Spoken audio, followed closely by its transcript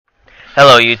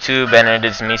Hello YouTube, and it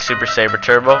is me,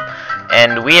 supersabreturbo,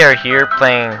 and we are here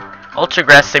playing Ultra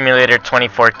Grass Simulator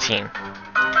 2014.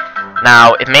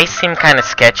 Now, it may seem kind of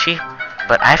sketchy,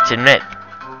 but I have to admit,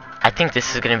 I think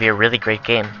this is going to be a really great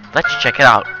game. Let's check it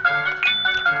out.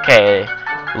 Okay,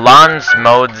 Lawns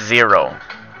Mode 0.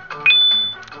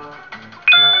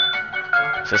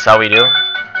 Is this how we do?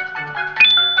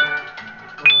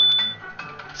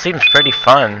 Seems pretty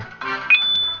fun.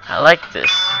 I like this.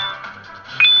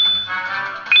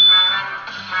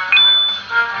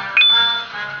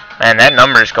 Man, that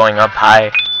number is going up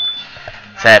high.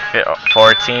 It's at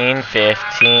 14,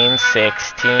 15,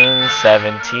 16,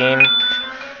 17.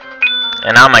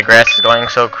 And now my grass is going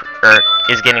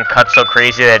is getting cut so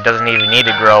crazy that it doesn't even need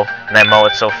to grow, and I mow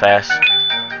it so fast.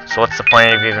 So what's the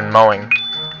point of even mowing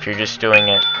if you're just doing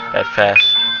it that fast?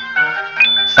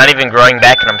 It's not even growing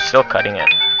back and I'm still cutting it.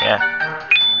 Yeah.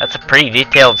 That's a pretty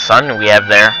detailed sun we have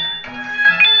there.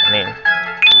 I mean,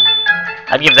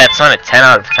 I'd give that sun a 10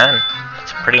 out of 10.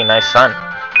 It's a pretty nice sun.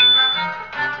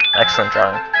 Excellent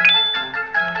drawing.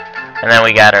 And then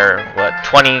we got our,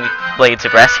 20 blades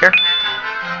of grass here?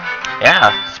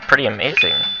 Yeah, it's pretty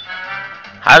amazing.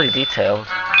 Highly detailed.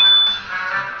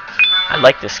 I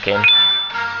like this game.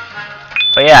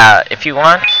 But yeah, if you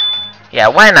want, yeah,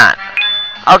 why not?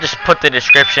 I'll just put the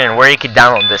description where you can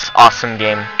download this awesome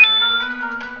game.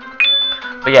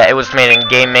 But yeah, it was made in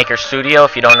Game Maker Studio.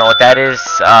 If you don't know what that is,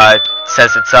 it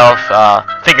says itself.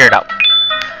 Figure it out.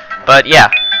 But yeah.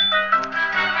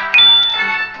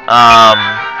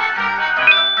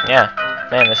 Yeah.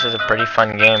 Man, this is a pretty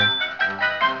fun game.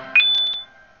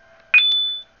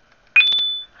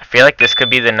 I feel like this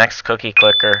could be the next cookie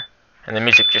clicker. And the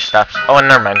music just stops. Oh,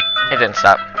 never mind. It didn't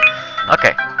stop.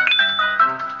 Okay.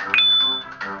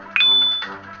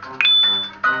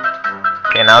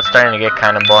 Okay, now it's starting to get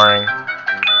kind of boring.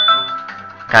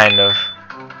 Kind of.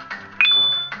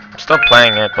 I'm still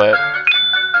playing it, but...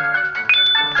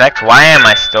 In fact, why am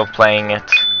I still playing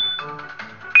it?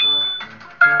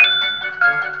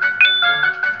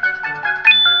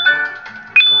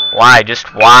 Why?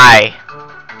 Just why?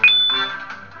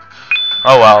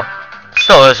 Oh well.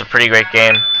 Still is a pretty great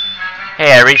game.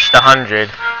 Hey, I reached 100.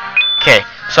 Okay,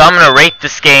 so I'm gonna rate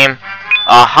this game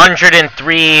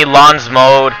 103 lawns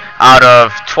mowed out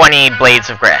of 20 blades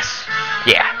of grass.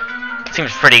 Yeah.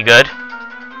 Seems pretty good.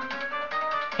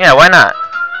 Yeah, why not?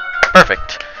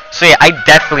 Perfect. So yeah, I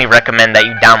definitely recommend that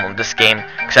you download this game.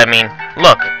 Because, I mean,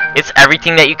 look, it's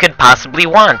everything that you could possibly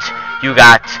want. You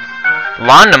got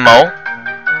lawn to mow,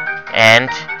 and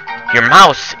your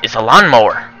mouse is a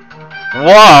lawnmower.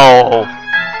 Whoa!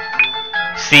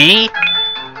 See?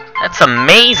 That's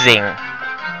amazing.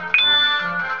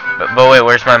 But wait,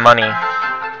 where's my money?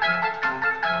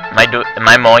 Am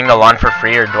I mowing the lawn for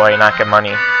free, or do I not get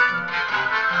money?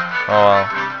 Oh well.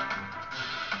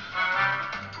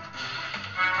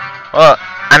 Well,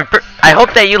 I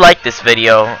hope that you like this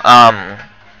video.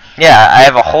 Yeah, I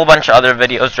have a whole bunch of other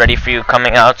videos ready for you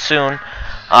coming out soon.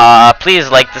 Please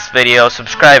like this video,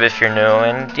 subscribe if you're new,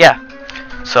 and yeah.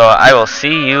 So I will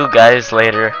see you guys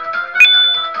later.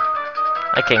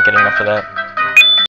 I can't get enough of that.